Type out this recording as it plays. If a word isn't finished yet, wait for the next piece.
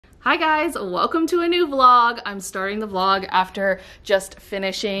Hi guys, welcome to a new vlog. I'm starting the vlog after just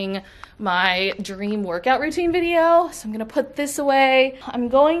finishing my dream workout routine video. So I'm gonna put this away. I'm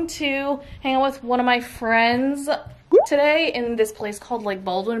going to hang out with one of my friends today in this place called like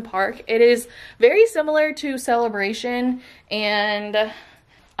Baldwin Park. It is very similar to Celebration, and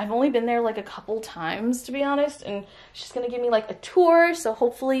I've only been there like a couple times, to be honest, and she's gonna give me like a tour, so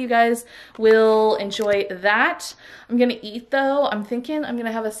hopefully you guys will enjoy that. I'm gonna eat though. I'm thinking I'm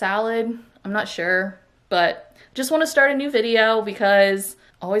gonna have a salad. I'm not sure, but just want to start a new video because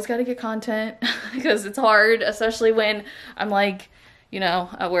always gotta get content because it's hard, especially when I'm like, you know,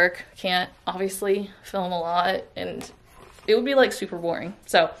 at work. Can't obviously film a lot and it would be like super boring.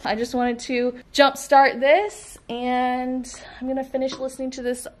 So I just wanted to jumpstart this, and I'm gonna finish listening to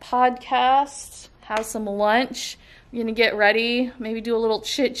this podcast, have some lunch. I'm gonna get ready, maybe do a little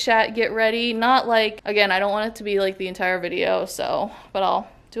chit chat, get ready. Not like, again, I don't want it to be like the entire video, so, but I'll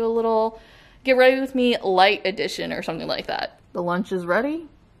do a little get ready with me light edition or something like that. The lunch is ready,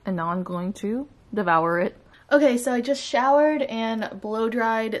 and now I'm going to devour it. Okay, so I just showered and blow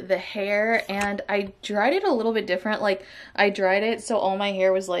dried the hair, and I dried it a little bit different. Like, I dried it so all my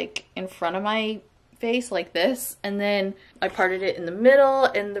hair was like in front of my face like this, and then I parted it in the middle.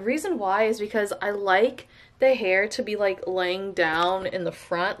 And the reason why is because I like the hair to be like laying down in the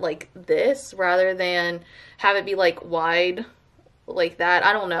front like this rather than have it be like wide like that.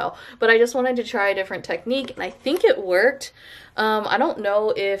 I don't know, but I just wanted to try a different technique, and I think it worked. I don't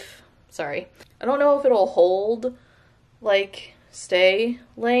know if it'll hold, like stay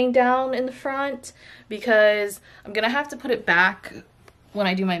laying down in the front, because I'm gonna have to put it back when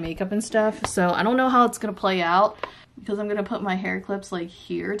I do my makeup and stuff. So I don't know how it's gonna play out, because I'm gonna put my hair clips like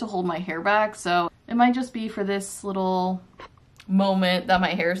here to hold my hair back. So it might just be for this little moment that my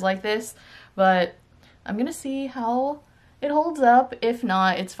hair's like this, but I'm gonna see how it holds up. If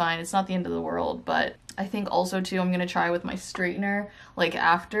not, it's fine. It's not the end of the world. But I think also too, I'm gonna try with my straightener like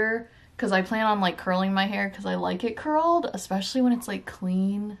after, because I plan on like curling my hair because I like it curled, especially when it's like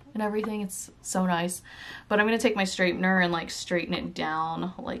clean and everything. It's so nice. But I'm gonna take my straightener and like straighten it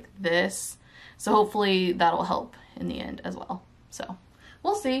down like this. So hopefully that'll help in the end as well. So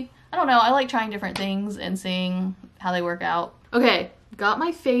we'll see. I don't know. I like trying different things and seeing how they work out. Okay, got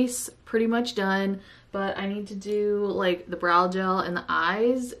my face pretty much done, but I need to do like the brow gel and the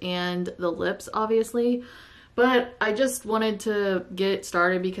eyes and the lips, obviously. But I just wanted to get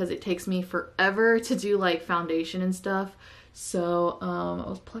started because it takes me forever to do like foundation and stuff. So I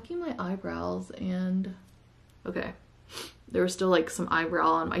was plucking my eyebrows, and okay, there was still like some eyebrow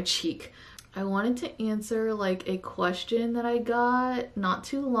on my cheek. I wanted to answer like a question that I got not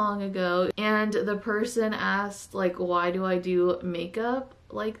too long ago, and the person asked like, why do I do makeup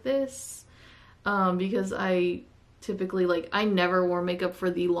like this? Because I typically, like, I never wore makeup for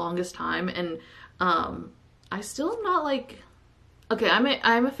the longest time, and I still am not like, okay,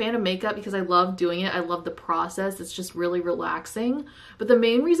 I'm a fan of makeup because I love doing it. I love the process. It's just really relaxing. But the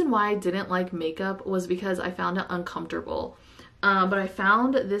main reason why I didn't like makeup was because I found it uncomfortable. But I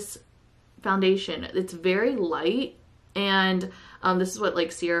found this foundation. It's very light, and this is what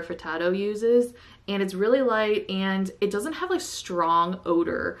like Sierra Furtado uses, and it's really light, and it doesn't have like strong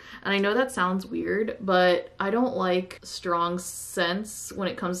odor. And I know that sounds weird, but I don't like strong scents when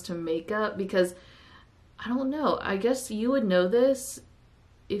it comes to makeup because I don't know, I guess you would know this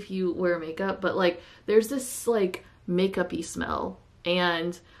if you wear makeup, but like there's this like makeup-y smell,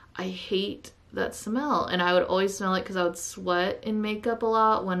 and I hate that smell. And I would always smell it because I would sweat in makeup a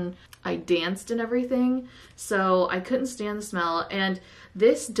lot when I danced and everything, so I couldn't stand the smell. And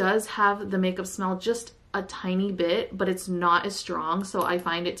this does have the makeup smell just a tiny bit, but it's not as strong, so I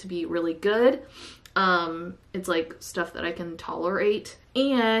find it to be really good. It's like stuff that I can tolerate,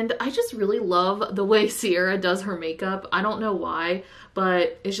 and I just really love the way Sierra does her makeup. I don't know why,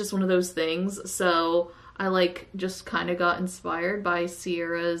 but it's just one of those things. So I like just kind of got inspired by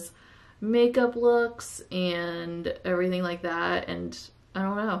Sierra's makeup looks and everything like that, and I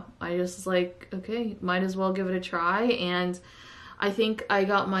don't know, I just was like, okay, might as well give it a try. And I think I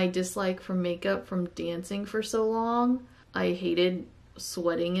got my dislike from makeup from dancing for so long. I hated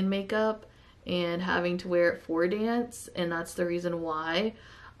sweating in makeup and having to wear it for dance, and that's the reason why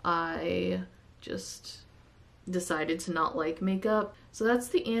I just decided to not like makeup. So that's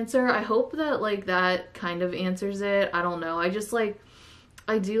the answer. I hope that like that kind of answers it. I don't know, I just like,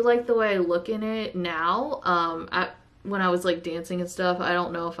 I do like the way I look in it now. When I was like dancing and stuff, I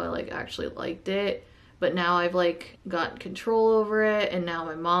don't know if I like actually liked it, but now I've like gotten control over it, and now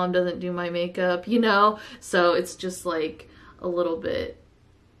my mom doesn't do my makeup, you know, so it's just like a little bit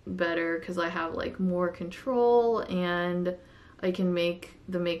better because I have like more control, and I can make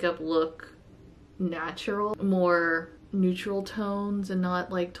the makeup look natural, more neutral tones and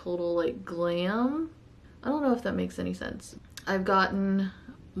not like total like glam. I don't know if that makes any sense. I've gotten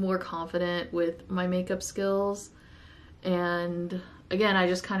more confident with my makeup skills, and again, I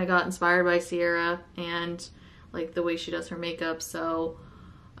just kind of got inspired by Sierra and like the way she does her makeup, so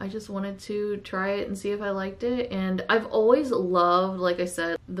I just wanted to try it and see if I liked it. And I've always loved, like I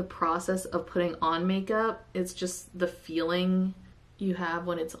said, the process of putting on makeup. It's just the feeling you have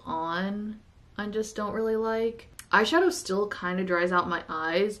when it's on, I just don't really like. Eyeshadow still kind of dries out my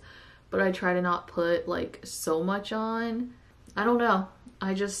eyes, but I try to not put like so much on. I don't know.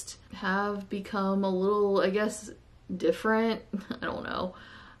 I just have become a little, I guess, different. I don't know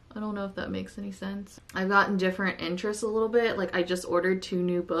if that makes any sense. I've gotten different interests a little bit. Like I just ordered 2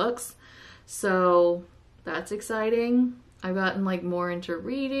 new books, so that's exciting. I've gotten like more into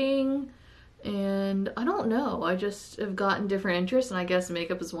reading, and I don't know. I just have gotten different interests, and I guess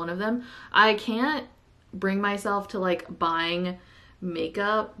makeup is one of them. I can't bring myself to like buying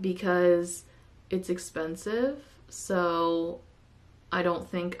makeup because it's expensive, so I don't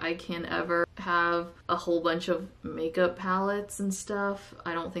think I can ever have a whole bunch of makeup palettes and stuff.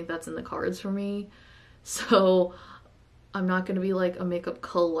 I don't think that's in the cards for me. So I'm not gonna be like a makeup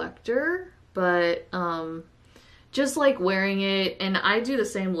collector, but just like wearing it, and I do the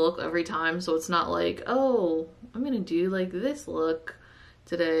same look every time, so it's not like, oh, I'm gonna do like this look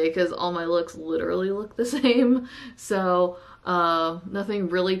today, because all my looks literally look the same. So nothing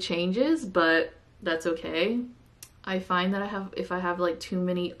really changes, but that's okay. I find that if I have like too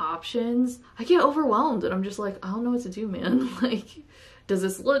many options, I get overwhelmed, and I'm just like, I don't know what to do, man. Like, does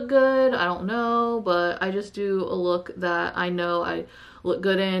this look good? I don't know, but I just do a look that I know I look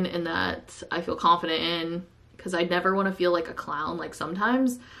good in and that I feel confident in, because I never want to feel like a clown. Like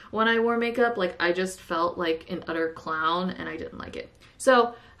sometimes when I wore makeup, like I just felt like an utter clown and I didn't like it. So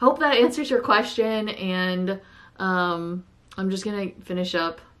I hope that answers your question, and I'm just gonna finish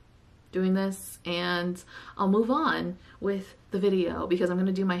up doing this and I'll move on with the video because I'm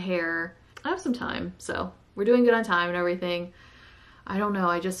gonna do my hair. I have some time, so we're doing good on time and everything. I don't know,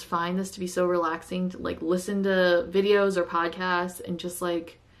 I just find this to be so relaxing to like listen to videos or podcasts and just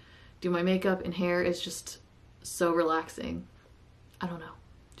like do my makeup and hair. Is just so relaxing. I don't know,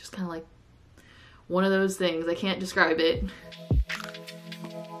 just kind of like one of those things. I can't describe it.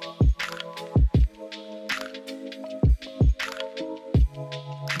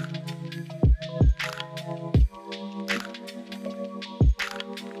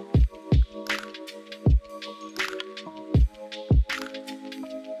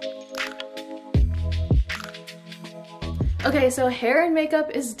 Okay, so hair and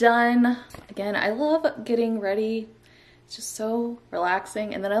makeup is done. Again, I love getting ready. It's just so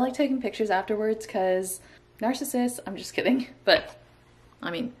relaxing. And then I like taking pictures afterwards because narcissists, I'm just kidding. But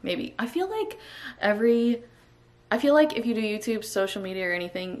I mean, maybe. I feel like if you do YouTube, social media or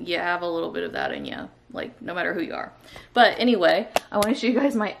anything, you have a little bit of that in you. Like no matter who you are. But anyway, I want to show you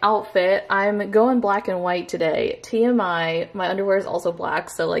guys my outfit. I'm going black and white today. TMI, my underwear is also black,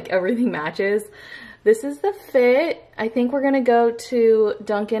 so like everything matches. This is the fit. I think we're gonna go to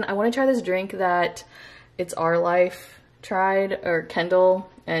Dunkin. I want to try this drink that It's Our Life tried, or Kendall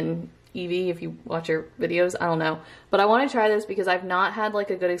and Evie, if you watch your videos, I don't know. But I want to try this because I've not had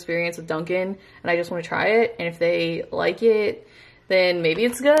like a good experience with Dunkin, and I just want to try it. And if they like it, then maybe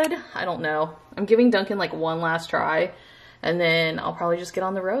it's good. I don't know. I'm giving Dunkin like one last try, and then I'll probably just get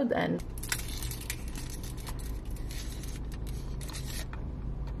on the road then.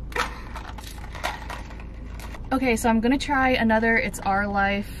 Okay, so I'm gonna try another It's Our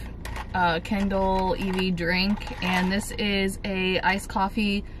Life Kendall Evie drink, and this is a iced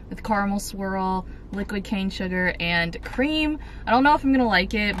coffee with caramel swirl, liquid cane sugar, and cream. I don't know if I'm gonna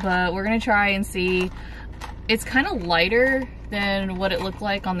like it, but we're gonna try and see. It's kind of lighter than what it looked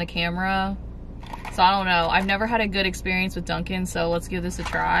like on the camera, so I don't know. I've never had a good experience with Dunkin', so let's give this a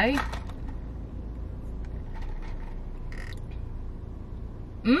try.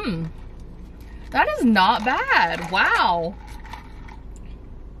 That is not bad. Wow.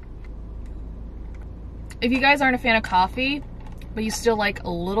 If you guys aren't a fan of coffee, but you still like a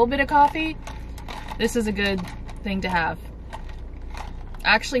little bit of coffee, this is a good thing to have.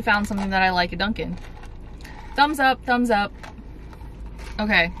 I actually found something that I like at Dunkin'. Thumbs up, thumbs up.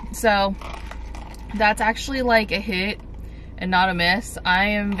 Okay, so that's actually like a hit and not a miss. I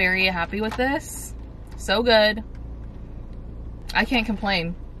am very happy with this. So good. I can't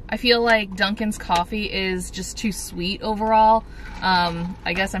complain. I feel like Dunkin's coffee is just too sweet overall.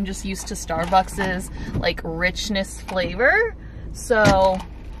 I guess I'm just used to Starbucks's like richness flavor. So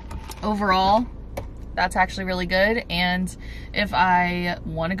overall, That's actually really good. And if I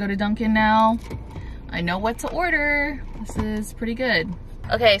want to go to Dunkin' now, I know what to order. This is pretty good.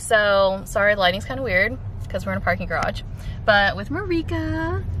 Okay, so sorry, the lighting's kind of weird because we're in a parking garage, but with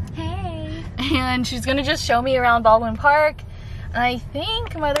Marika. Hey. And she's gonna just show me around Baldwin Park. And I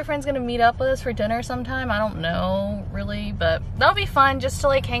think my other friend's gonna meet up with us for dinner sometime. I don't know really, but that'll be fun just to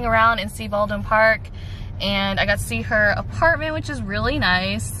like hang around and see Baldwin Park. And I got to see her apartment, which is really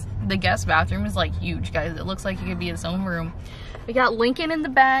nice. The guest bathroom is like huge, guys. It looks like it could be its own room. We got Lincoln in the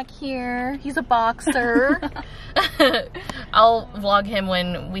back here. He's a boxer. I'll vlog him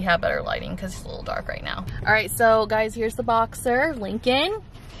when we have better lighting because it's a little dark right now. All right, so guys, here's the boxer, Lincoln.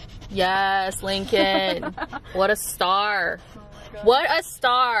 Yes, Lincoln. What a star. Oh, what a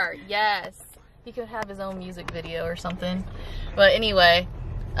star. Yes. He could have his own music video or something. But anyway,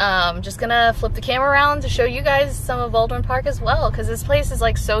 just gonna flip the camera around to show you guys some of Baldwin Park as well, because this place is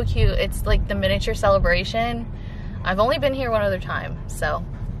like so cute. It's like the miniature celebration. I've only been here one other time, so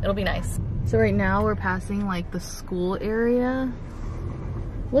it'll be nice. So right now we're passing like the school area.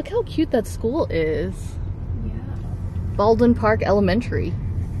 Look how cute that school is. Yeah. Baldwin Park Elementary.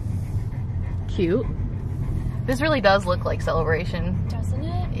 Cute. This really does look like Celebration. Doesn't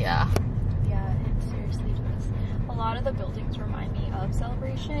it? Yeah. Yeah, it seriously does. A lot of the buildings remind me of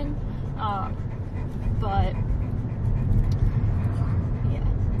Celebration, but yeah,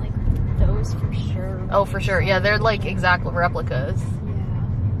 like those for sure. Oh, for sure. Yeah, they're like exact replicas. Yeah.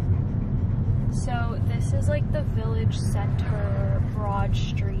 So this is like the village center, Broad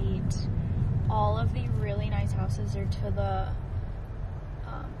Street. All of the really nice houses are to the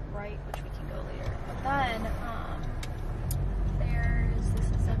right, which we can go later. But then this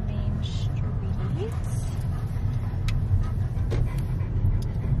is a main street.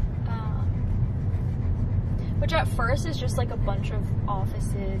 Which at first is just like a bunch of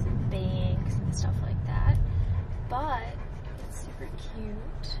offices and banks and stuff like that. But it's super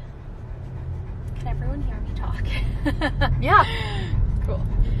cute. Can everyone hear me talk? Yeah. Cool.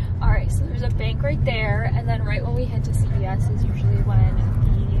 Alright, so there's a bank right there, and then right when we head to CVS is usually when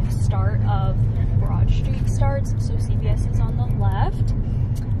the start of Broad Street starts. So CVS is on the left.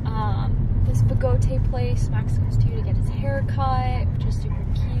 This Bigote place Max goes to get his hair cut, which is super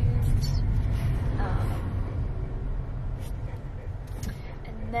cute.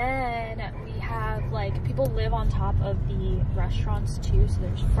 And then we have like people live on top of the restaurants too. So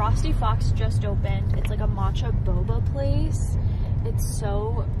there's Frosty Fox just opened. It's like a matcha boba place. It's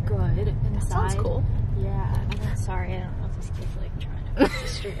so good inside. That sounds cool. Yeah. And then, sorry, I don't know if this kid's like trying to cross the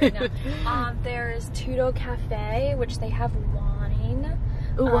street right now. There's Tudo Cafe, which they have wine.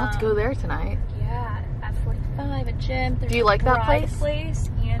 Ooh, we'll have to go there tonight. Yeah, at 45, a gym. There's Do you like that place?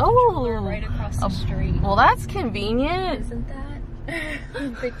 And a jeweler right across the street. Well, that's convenient. Isn't that?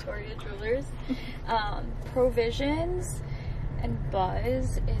 Victoria Jewelers. Provisions and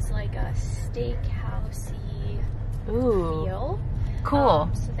Buzz is like a steakhousey feel. Cool.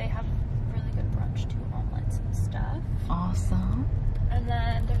 So they have really good brunch too, omelets and stuff. Awesome. And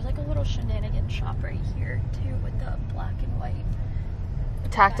then there's like a little shenanigan shop right here too with the black and white.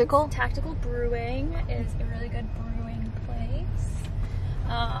 Tactical? Tactical Brewing is a really good brewing place.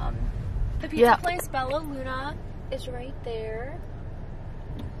 The pizza place Bella Luna is right there.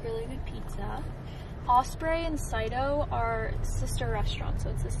 Really good pizza. Osprey and Saito are sister restaurants,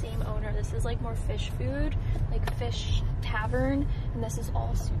 so it's the same owner. This is like more fish food, like fish tavern, and this is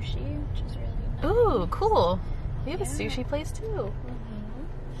all sushi, which is really nice. Ooh, cool. We have a sushi place too.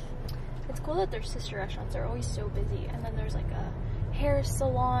 It's cool that they're sister restaurants. They're always so busy. And then there's like a hair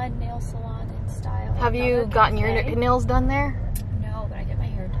salon, nail salon in style. Have you gotten your nails done there? No, but I get my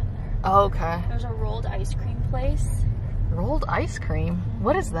hair done there. Oh, okay. There's a rolled ice cream place. Rolled ice cream?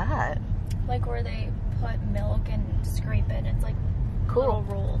 What is that? Like where they put milk and scrape it. It's like little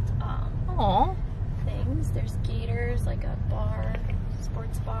rolled things. There's Gators, like a bar,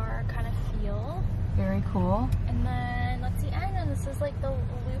 sports bar kind of feel. Very cool. And then let's see, and then this is like the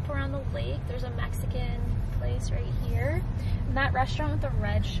loop around the lake. There's a Mexican place right here. And that restaurant with the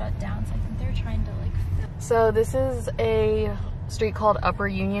red shut down, so I think they're trying to like fill. So this is a street called Upper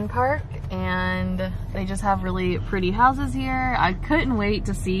Union Park, and they just have really pretty houses here. I couldn't wait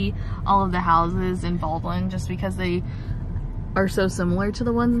to see all of the houses in Baldwin just because they are so similar to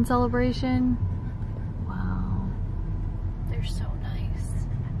the ones in Celebration. Wow. They're so nice.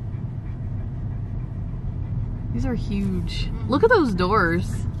 These are huge. Look at those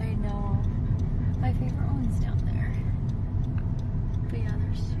doors. I know. My favorite one's down there. But yeah,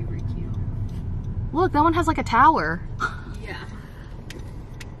 they're super cute. Look, that one has like a tower. Yeah.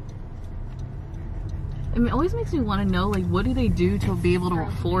 It always makes me want to know, like, what do they do to be able to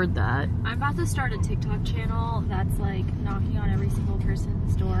afford that? I'm about to start a TikTok channel that's like knocking on every single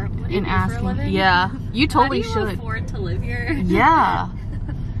person's door. What do you do for a living? Yeah, you totally should. How do you afford to live here? Yeah.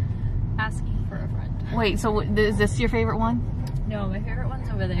 Asking for a friend. Wait, so is this your favorite one? No, my favorite one's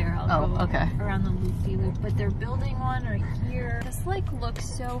over there. I'll go around the loop-de-loop, but they're building one right here. This like looks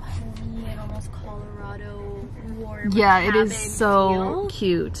so homey and almost Colorado warm. Yeah, it is so feel.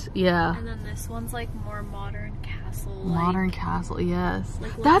 Cute. Yeah. And then this one's like more modern castle. Modern castle, yes.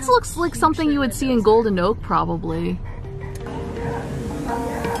 Like, that looks like something you would see in Golden Oak, probably.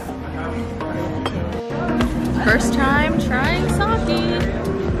 First time trying sake.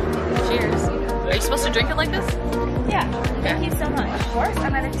 Cheers. Are you supposed to drink it like this? Yeah. Thank you so much. Of course.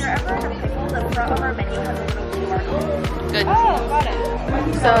 And then if you're ever in a pickle, the front of our menu has a little QR. Good. Oh, got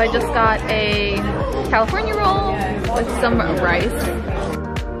it. So I just got a California roll with some rice.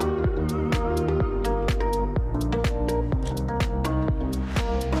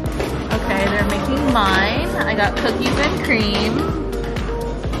 Okay, they're making mine. I got cookies and cream.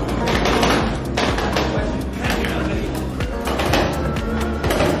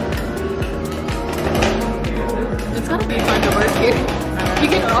 It's gotta be fun to work here. You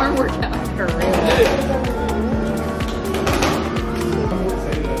get an arm workout for real.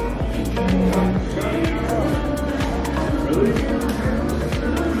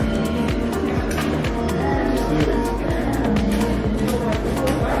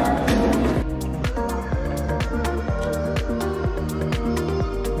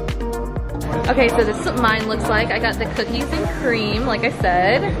 Okay, so this is what mine looks like. I got the cookies and cream, like I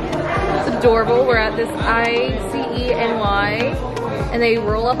said. It's adorable. We're at this ICENY, and they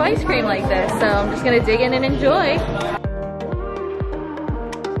roll up ice cream like this. So I'm just gonna dig in and enjoy.